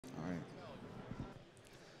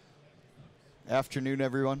Afternoon,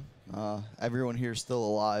 everyone. Everyone here is still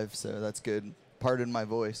alive, so that's good. Pardon my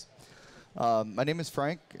voice. My name is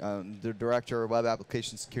Frank. I'm the Director of Web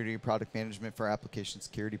Application Security Product Management for Application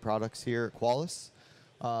Security Products here at Qualys.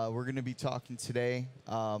 We're going to be talking today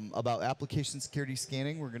about application security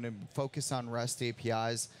scanning. We're going to focus on REST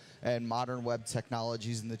APIs and modern web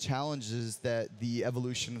technologies and the challenges that the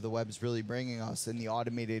evolution of the web is really bringing us and the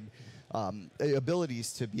automated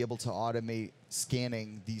abilities to be able to automate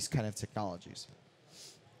scanning these kind of technologies.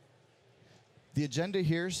 The agenda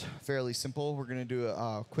here is fairly simple. We're going to do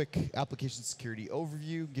a quick application security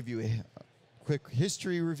overview, give you a quick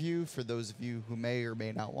history review for those of you who may or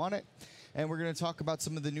may not want it. And we're going to talk about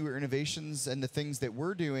some of the newer innovations and the things that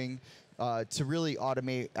we're doing to really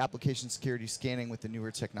automate application security scanning with the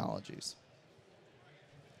newer technologies.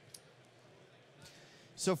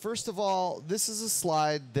 So first of all, this is a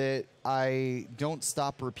slide that I don't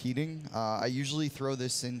stop repeating. I usually throw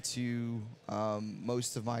this into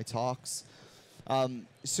most of my talks.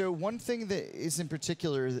 So one thing that is in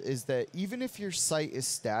particular is that even if your site is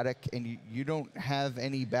static and you don't have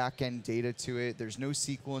any back-end data to it, there's no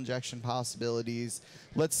SQL injection possibilities,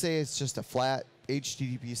 let's say it's just a flat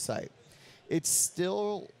HTTP site, it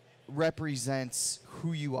still represents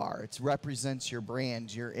who you are. It represents your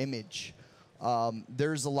brand, your image.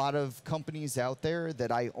 There's a lot of companies out there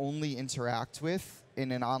that I only interact with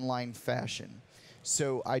in an online fashion.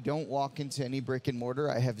 So I don't walk into any brick and mortar.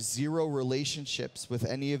 I have zero relationships with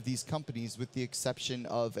any of these companies with the exception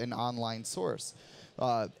of an online source.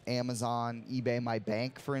 Amazon, eBay, my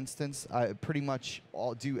bank, for instance, I pretty much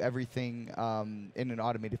all do everything in an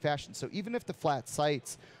automated fashion. So even if the flat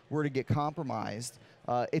sites were to get compromised,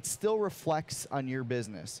 it still reflects on your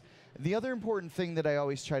business. The other important thing that I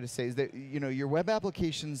always try to say is that your web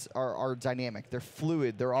applications are dynamic. They're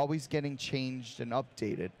fluid. They're always getting changed and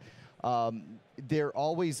updated. They're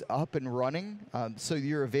always up and running, so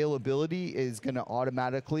your availability is going to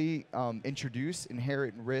automatically introduce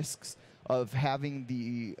inherent risks of having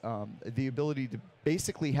the ability to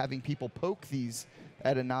basically having people poke these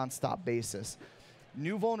at a nonstop basis.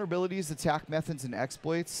 New vulnerabilities, attack methods, and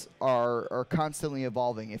exploits are constantly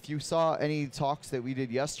evolving. If you saw any talks that we did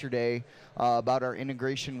yesterday about our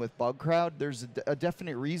integration with BugCrowd, there's a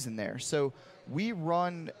definite reason there. So we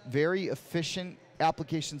run very efficient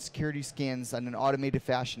application security scans on an automated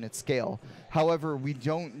fashion at scale. However, we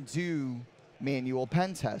don't do manual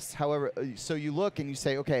pen tests. However, so you look and you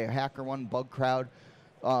say, okay, HackerOne, BugCrowd,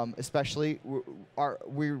 especially,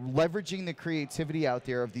 we're leveraging the creativity out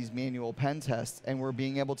there of these manual pen tests, and we're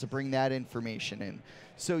being able to bring that information in.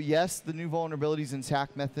 So yes, the new vulnerabilities and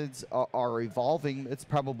attack methods are evolving. It's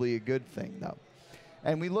probably a good thing, though.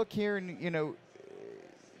 And we look here, and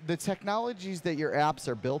the technologies that your apps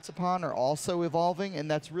are built upon are also evolving, and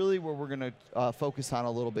that's really where we're going to focus on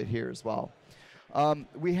a little bit here as well.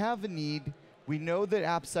 We have a need. We know that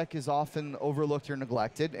appsec is often overlooked or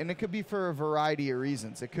neglected, and it could be for a variety of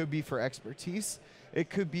reasons. It could be for expertise. It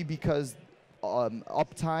could be because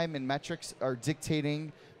uptime and metrics are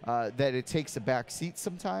dictating that it takes a back seat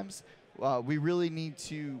sometimes. We really need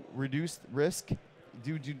to reduce risk,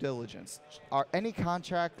 do due diligence. Any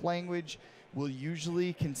contract language will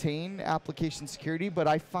usually contain application security, but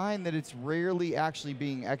I find that it's rarely actually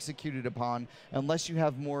being executed upon unless you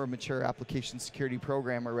have more mature application security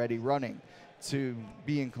program already running to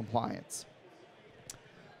be in compliance.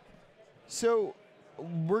 So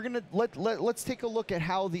we're gonna let's take a look at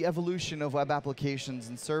how the evolution of web applications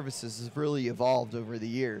and services has really evolved over the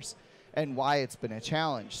years and why it's been a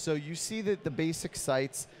challenge. So you see that the basic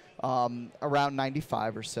sites around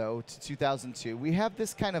 95 or so to 2002, we have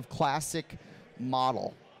this kind of classic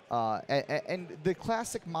model. And the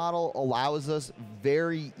classic model allows us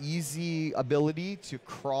very easy ability to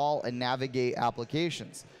crawl and navigate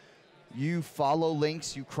applications. You follow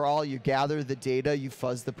links, you crawl, you gather the data, you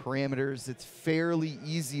fuzz the parameters. It's fairly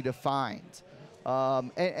easy to find.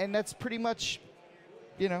 And that's pretty much,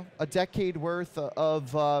 a decade worth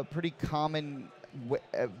of pretty common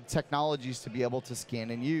technologies to be able to scan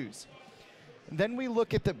and use. And then we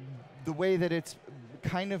look at the way that it's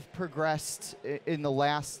kind of progressed in the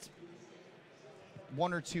last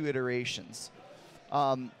one or two iterations.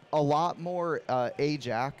 A lot more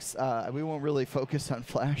AJAX. We won't really focus on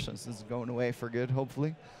Flash. This is going away for good,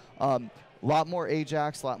 hopefully. A lot more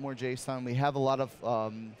AJAX, a lot more JSON. We have a lot of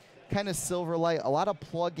kind of Silverlight, a lot of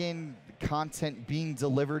plug-in content being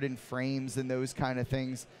delivered in frames and those kind of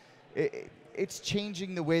things. It's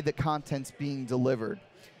changing the way that content's being delivered.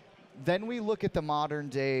 Then we look at the modern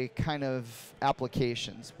day kind of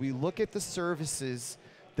applications. We look at the services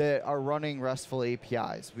that are running RESTful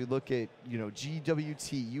APIs. We look at,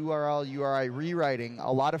 GWT, URL, URI rewriting,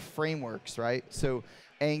 a lot of frameworks, right? So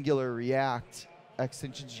Angular, React,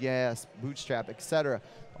 Extension.js, Bootstrap, etc.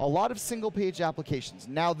 A lot of single-page applications.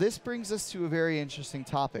 Now, this brings us to a very interesting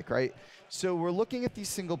topic, right? So we're looking at these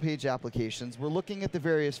single-page applications. We're looking at the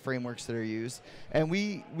various frameworks that are used, and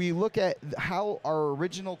we look at how our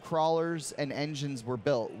original crawlers and engines were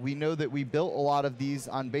built. We know that we built a lot of these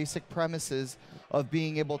on basic premises of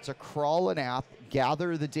being able to crawl an app,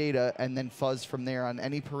 gather the data, and then fuzz from there on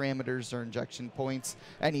any parameters or injection points,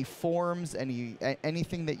 any forms,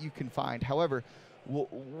 anything that you can find. However,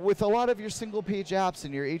 with a lot of your single-page apps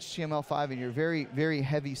and your HTML5 and your very, very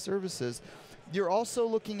heavy services, you're also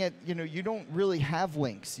looking at, you don't really have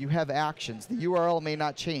links. You have actions. The URL may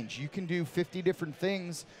not change. You can do 50 different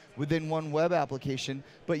things within one web application,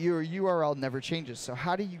 but your URL never changes. So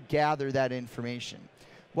how do you gather that information?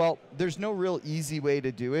 Well, there's no real easy way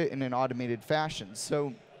to do it in an automated fashion.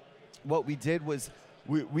 So what we did was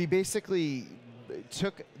we basically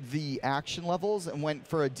took the action levels and went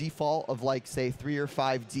for a default of, like, say 3 or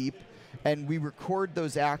 5 deep, and we record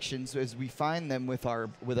those actions as we find them with our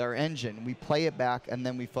engine. We play it back, and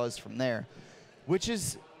then we fuzz from there, which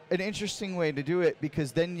is an interesting way to do it,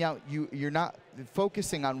 because then you're not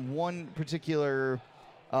focusing on one particular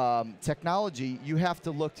technology. You have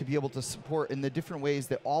to look to be able to support in the different ways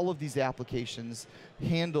that all of these applications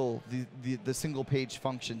handle the single page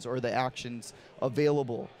functions or the actions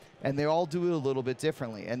available. And they all do it a little bit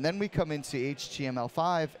differently. And then we come into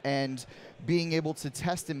HTML5 and being able to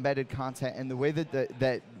test embedded content, and the way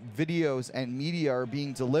that videos and media are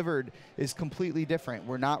being delivered is completely different.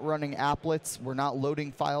 We're not running applets. We're not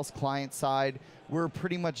loading files client side. We're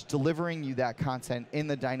pretty much delivering you that content in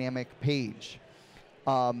the dynamic page.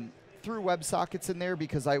 Through WebSockets in there,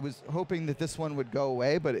 because I was hoping that this one would go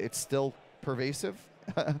away, but it's still pervasive,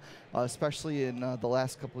 especially in the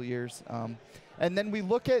last couple of years. And then we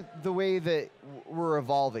look at the way that we're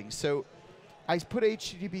evolving. So I put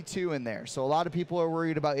HTTP 2 in there. So a lot of people are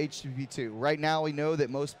worried about HTTP 2. Right now, we know that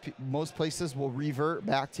most places will revert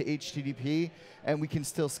back to HTTP, and we can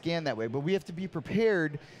still scan that way. But we have to be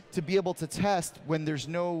prepared to be able to test when there's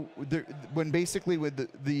when basically with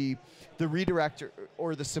the redirect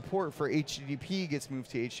or the support for HTTP gets moved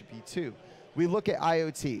to HTTP 2. We look at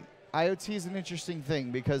IoT. IoT is an interesting thing,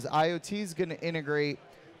 because IoT is going to integrate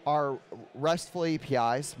our RESTful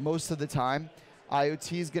APIs most of the time.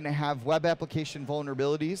 IoT is going to have web application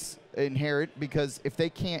vulnerabilities inherent, because if they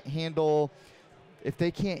can't handle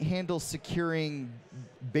securing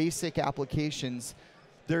basic applications,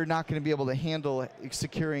 they're not going to be able to handle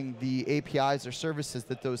securing the APIs or services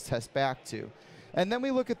that those test back to. And then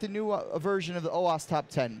we look at the new version of the OWASP Top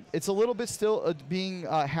 10. It's a little bit still being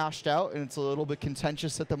hashed out, and it's a little bit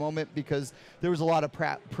contentious at the moment, because there was a lot of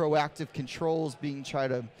proactive controls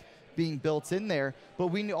being built in there. But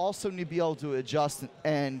we also need to be able to adjust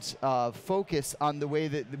and focus on the way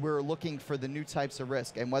that we're looking for the new types of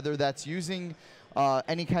risk, and whether that's using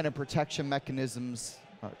any kind of protection mechanisms,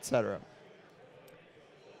 etc.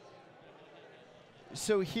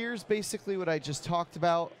 So here's basically what I just talked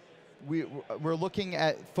about. We're looking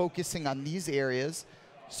at focusing on these areas.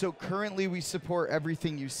 So currently we support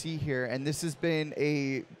everything you see here, and this has been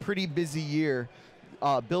a pretty busy year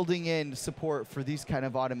building in support for these kind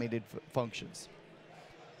of automated functions.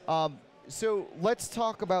 So let's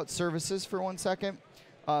talk about services for 1 second.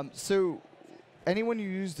 So anyone who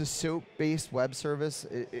used a SOAP-based web service,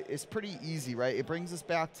 it's pretty easy, right? It brings us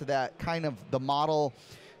back to that kind of the model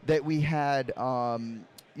that we had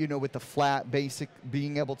with the flat basic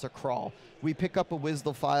being able to crawl. We pick up a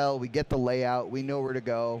WSDL file, we get the layout, we know where to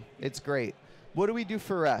go. It's great. What do we do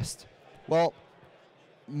for REST? Well,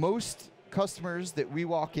 most customers that we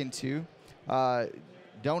walk into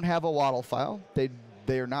don't have a WADL file.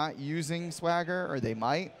 They're not using Swagger, or they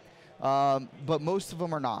might, but most of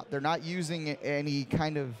them are not. They're not using any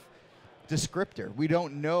kind of descriptor. We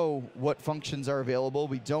don't know what functions are available.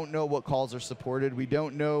 We don't know what calls are supported. We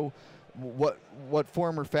don't know what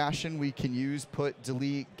form or fashion we can use, put,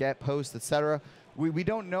 delete, get, post, etc. We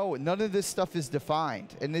don't know. None of this stuff is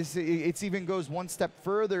defined. And it even goes one step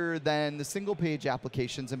further than the single page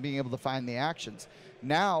applications and being able to find the actions.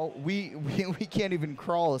 Now, we can't even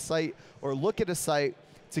crawl a site or look at a site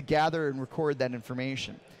to gather and record that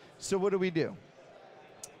information. So what do?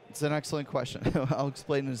 It's an excellent question. I'll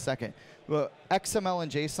explain in a second. Well, XML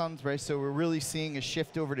and JSON, right? So we're really seeing a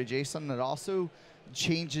shift over to JSON that also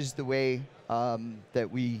changes the way that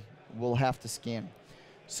we will have to scan.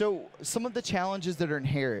 So some of the challenges that are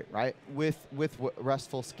inherent, right, with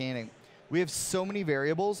RESTful scanning. We have so many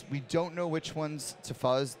variables, we don't know which ones to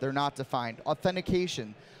fuzz. They're not defined.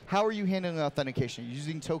 Authentication. How are you handling authentication? Are you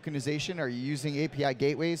using tokenization? Are you using API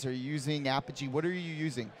gateways? Are you using Apogee? What are you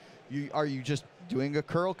using? Are you just doing a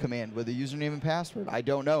curl command with a username and password? I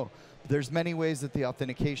don't know. There's many ways that the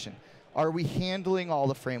authentication. Are we handling all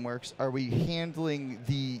the frameworks? Are we handling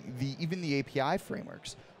even the API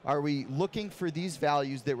frameworks? Are we looking for these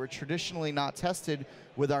values that were traditionally not tested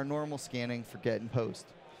with our normal scanning for get and post?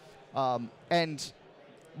 And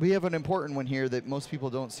we have an important one here that most people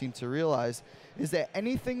don't seem to realize, is that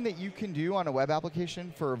anything that you can do on a web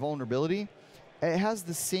application for a vulnerability, it has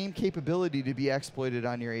the same capability to be exploited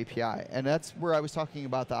on your API. And that's where I was talking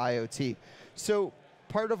about the IoT. So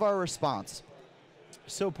part of our response.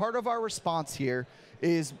 Here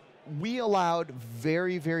is we allowed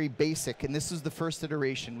very, very basic, and this is the first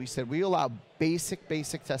iteration. We said we allow basic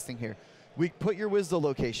testing here. We put your WSDL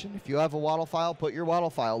location. If you have a WADL file, put your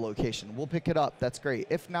WADL file location. We'll pick it up. That's great.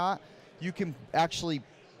 If not, you can actually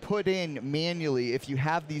put in manually if you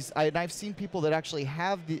have these. And I've seen people that actually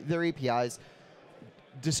have their APIs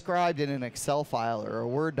described in an Excel file or a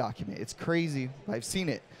Word document. It's crazy. I've seen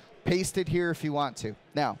it. Paste it here if you want to.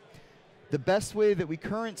 Now, the best way that we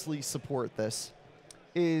currently support this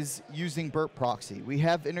is using Burp Proxy. We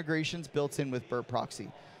have integrations built in with Burp Proxy.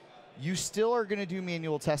 You still are going to do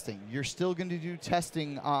manual testing. You're still going to do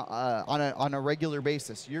testing on a regular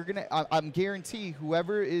basis. You're going to, I'm guarantee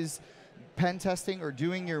whoever is pen testing or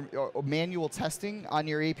doing your manual testing on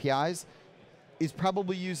your APIs is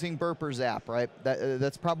probably using Burper's app, right?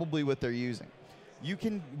 That's probably what they're using. You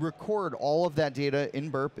can record all of that data in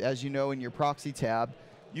Burp, as you know, in your proxy tab.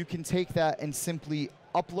 You can take that and simply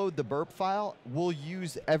upload the Burp file. We'll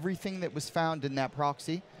use everything that was found in that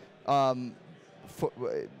proxy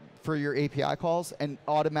for your API calls and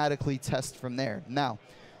automatically test from there. Now,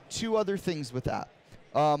 two other things with that.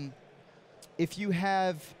 If you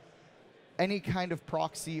have any kind of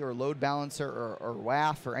proxy or load balancer or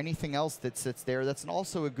WAF or anything else that sits there, that's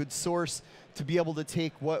also a good source to be able to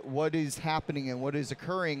take what is happening and what is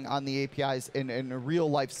occurring on the APIs in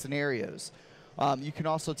real life scenarios. You can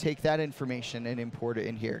also take that information and import it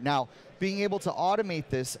in here. Now, being able to automate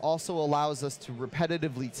this also allows us to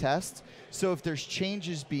repetitively test. So if there's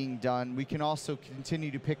changes being done, we can also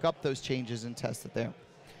continue to pick up those changes and test it there.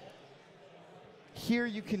 Here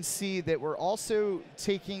you can see that we're also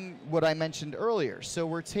taking what I mentioned earlier. So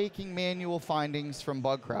we're taking manual findings from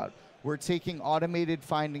BugCrowd. We're taking automated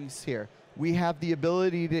findings here. We have the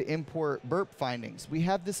ability to import Burp findings. We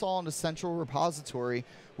have this all in a central repository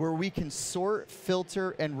where we can sort,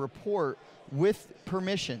 filter, and report with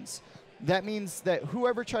permissions. That means that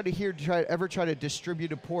whoever tried to ever try to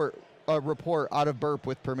distribute a report out of Burp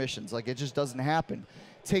with permissions, like it just doesn't happen.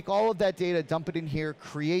 Take all of that data, dump it in here,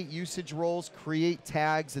 create usage roles, create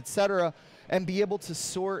tags, etc., and be able to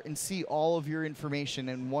sort and see all of your information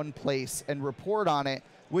in one place and report on it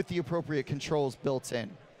with the appropriate controls built in.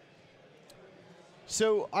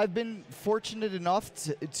 So I've been fortunate enough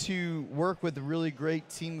to work with a really great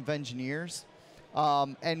team of engineers,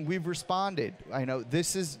 and we've responded. I know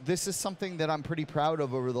this is something that I'm pretty proud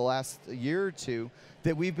of over the last year or two,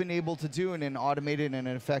 that we've been able to do in an automated and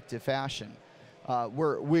an effective fashion.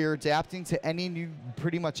 We're adapting to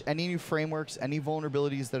pretty much any new frameworks, any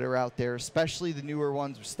vulnerabilities that are out there, especially the newer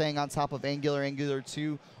ones. We're staying on top of Angular, Angular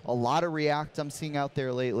 2, a lot of React I'm seeing out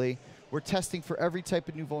there lately. We're testing for every type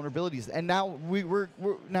of new vulnerabilities. And now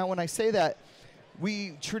now when I say that,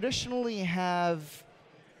 we traditionally have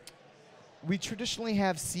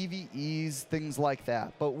CVEs, things like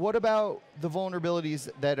that. But what about the vulnerabilities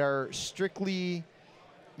that are strictly,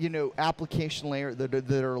 application layer,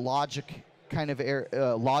 that are logic kind of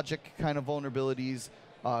vulnerabilities?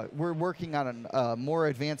 We're working on more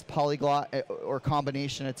advanced polyglot or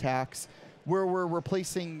combination attacks, where we're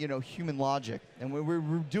replacing, human logic. And we're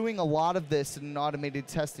doing a lot of this in an automated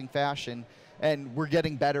testing fashion, and we're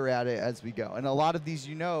getting better at it as we go. And a lot of these,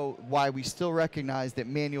 why we still recognize that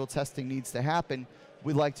manual testing needs to happen.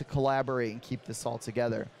 We like to collaborate and keep this all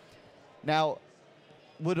together. Now,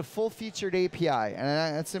 with a full-featured API,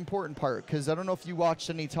 and that's an important part, because I don't know if you watched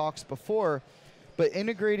any talks before, but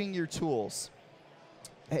integrating your tools.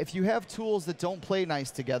 If you have tools that don't play nice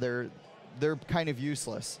together, they're kind of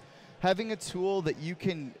useless. Having a tool that you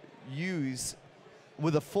can use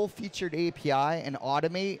with a full-featured API and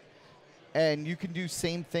automate, and you can do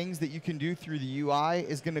same things that you can do through the UI,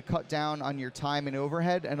 is going to cut down on your time and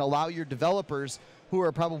overhead and allow your developers, who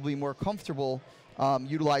are probably more comfortable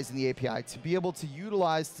utilizing the API, to be able to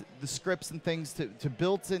utilize the scripts and things to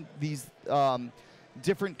build in these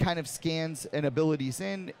different kind of scans and abilities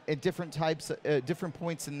at different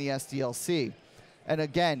points in the SDLC. And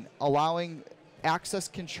again, allowing access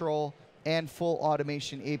control and full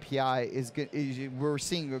automation API we're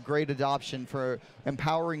seeing a great adoption for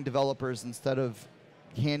empowering developers instead of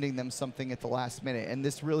handing them something at the last minute. And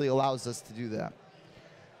this really allows us to do that.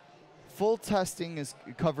 Full testing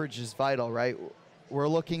coverage is vital, right? We're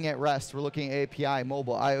looking at REST, we're looking at API,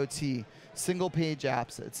 mobile, IoT, single page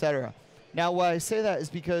apps, etc. Now, why I say that is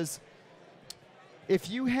because if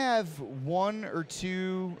you have 1 or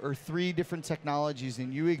 2 or 3 different technologies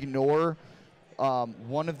and you ignore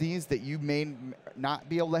one of these that you may not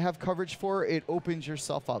be able to have coverage for, it opens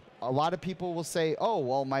yourself up. A lot of people will say, oh,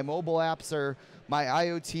 well, my mobile apps are, my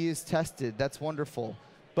IoT is tested, that's wonderful.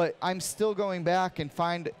 But I'm still going back and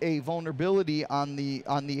find a vulnerability on the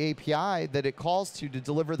API that it calls to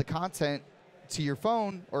deliver the content to your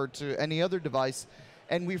phone or to any other device.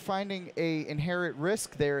 And we're finding an inherent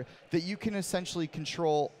risk there that you can essentially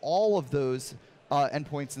control all of those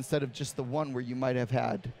endpoints instead of just the one where you might have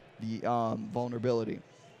had the vulnerability.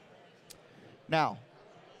 Now,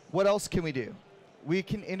 what else can we do? We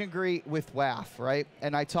can integrate with WAF, right?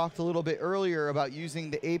 And I talked a little bit earlier about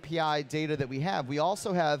using the API data that we have. We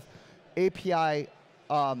also have API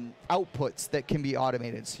outputs that can be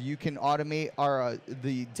automated. So you can automate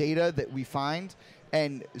the data that we find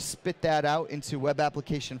and spit that out into web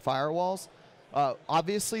application firewalls.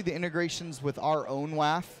 Obviously, the integrations with our own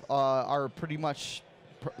WAF are pretty much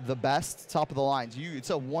the best, top of the lines.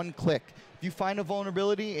 It's a one-click. If you find a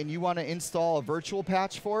vulnerability and you want to install a virtual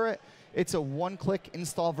patch for it, it's a one-click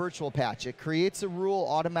install virtual patch. It creates a rule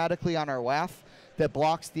automatically on our WAF that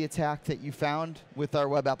blocks the attack that you found with our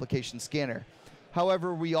web application scanner.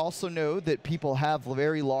 However, we also know that people have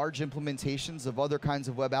very large implementations of other kinds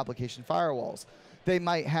of web application firewalls. They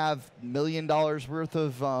might have $1 million worth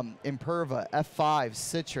of Imperva, F5,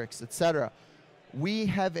 Citrix, etc. We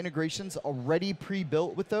have integrations already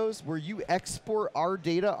pre-built with those where you export our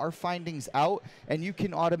data, our findings out, and you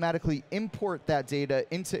can automatically import that data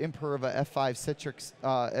into Imperva, F5,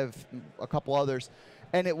 Citrix, a couple others,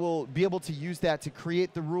 and it will be able to use that to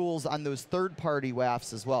create the rules on those third-party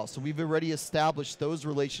WAFs as well. So we've already established those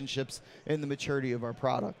relationships in the maturity of our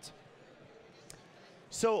product.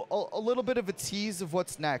 So a little bit of a tease of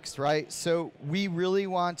what's next, right? So we really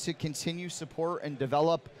want to continue support and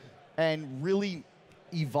develop and really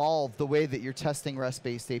evolve the way that you're testing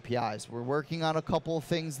REST-based APIs. We're working on a couple of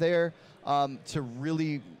things there to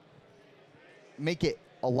really make it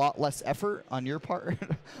a lot less effort on your part.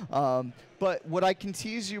 But what I can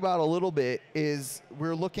tease you about a little bit is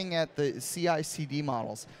we're looking at the CI/CD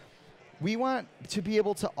models. We want to be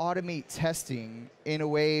able to automate testing in a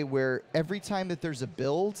way where every time that there's a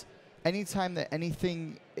build, anytime that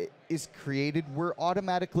anything is created, we're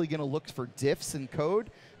automatically going to look for diffs in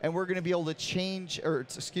code, and we're going to be able to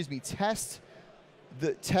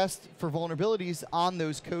test for vulnerabilities on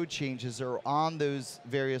those code changes or on those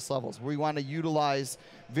various levels. We want to utilize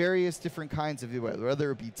various different kinds of,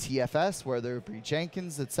 whether it be TFS, whether it be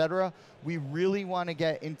Jenkins, etc. We really want to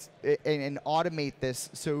get in and automate this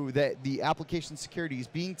so that the application security is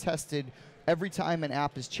being tested every time an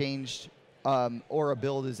app is changed or a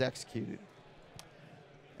build is executed.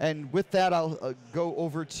 And with that, I'll go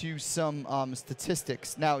over to some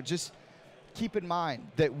statistics. Now, just keep in mind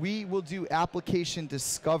that we will do application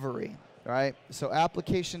discovery, right? So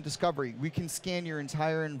application discovery, we can scan your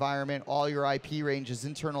entire environment, all your IP ranges,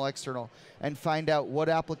 internal, external, and find out what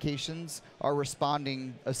applications are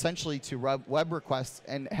responding essentially to web requests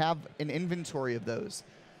and have an inventory of those.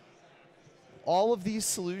 All of these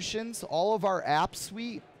solutions, all of our app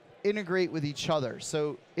suite, integrate with each other.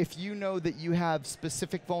 So if you know that you have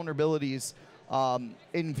specific vulnerabilities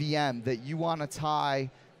in VM that you want to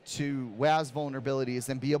tie to WAS vulnerabilities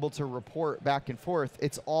and be able to report back and forth,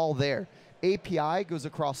 it's all there. API goes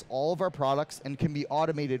across all of our products and can be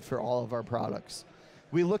automated for all of our products.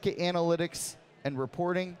 We look at analytics and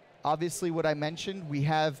reporting. Obviously, what I mentioned, we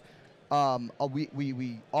have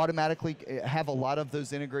we automatically have a lot of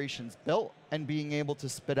those integrations built and being able to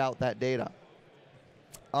spit out that data.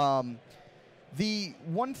 The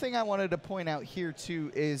one thing I wanted to point out here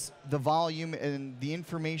too is the volume and the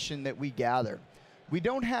information that we gather. We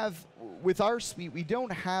don't have, with our suite, we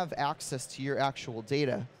don't have access to your actual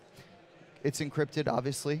data. It's encrypted,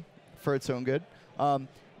 obviously, for its own good.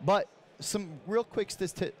 But some real quick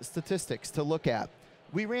statistics to look at.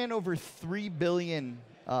 We ran over 3 billion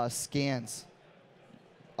scans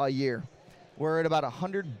a year. We're at about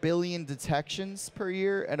 100 billion detections per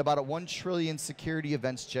year and about 1 trillion security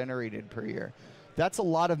events generated per year. That's a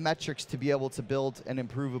lot of metrics to be able to build and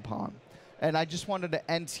improve upon. And I just wanted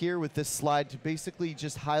to end here with this slide to basically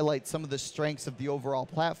just highlight some of the strengths of the overall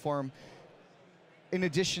platform in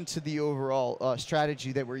addition to the overall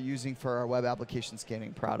strategy that we're using for our web application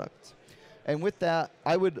scanning product. And with that,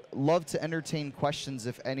 I would love to entertain questions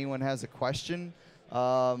if anyone has a question.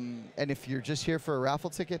 And if you're just here for a raffle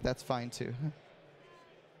ticket, that's fine too.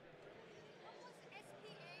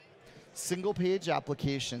 Single page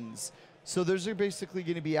applications. So those are basically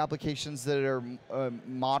going to be applications that are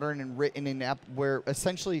modern and written in app where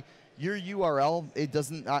essentially your URL,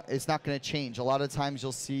 it's not going to change. A lot of times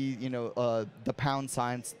you'll see, the pound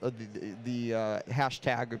signs, the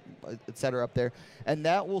hashtag, et cetera, up there, and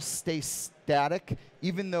that will stay static,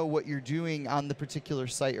 even though what you're doing on the particular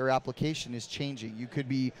site or application is changing. You could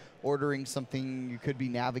be ordering something, you could be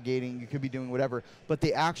navigating, you could be doing whatever, but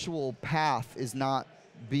the actual path is not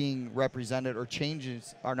being represented, or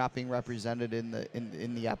changes are not being represented in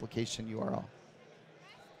the application URL.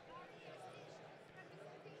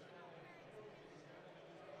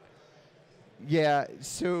 Yeah,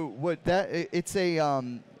 so what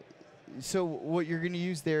so what you're going to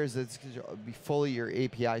use there is it's going to be fully your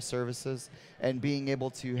API services and being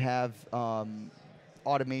able to have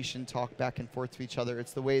automation talk back and forth to each other.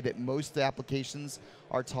 It's the way that most applications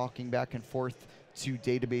are talking back and forth to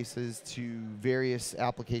databases, to various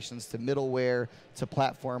applications, to middleware, to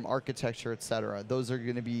platform architecture, et cetera. Those are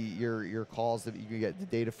going to be your calls that you can get the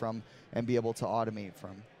data from and be able to automate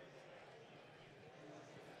from.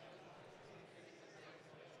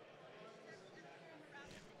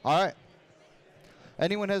 All right.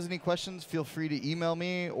 Anyone has any questions, feel free to email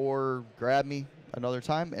me or grab me another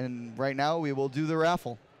time. And right now, we will do the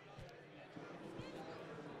raffle.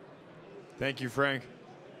 Thank you, Frank.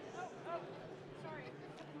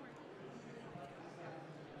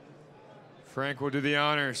 Frank will do the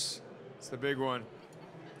honors. It's the big one.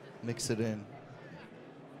 Mix it in.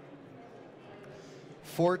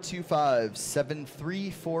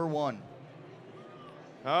 425-7341.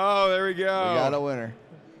 Oh, there we go. We got a winner.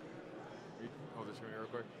 Hold this for me real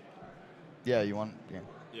quick. Yeah, you want? Yeah.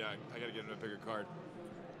 Yeah, I got to get him a bigger card.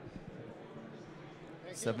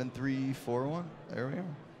 7341. There we are.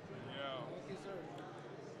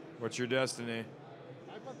 What's your destiny?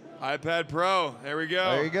 iPad Pro. There we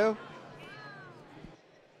go. There you go.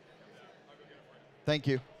 Thank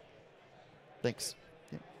you. Thanks.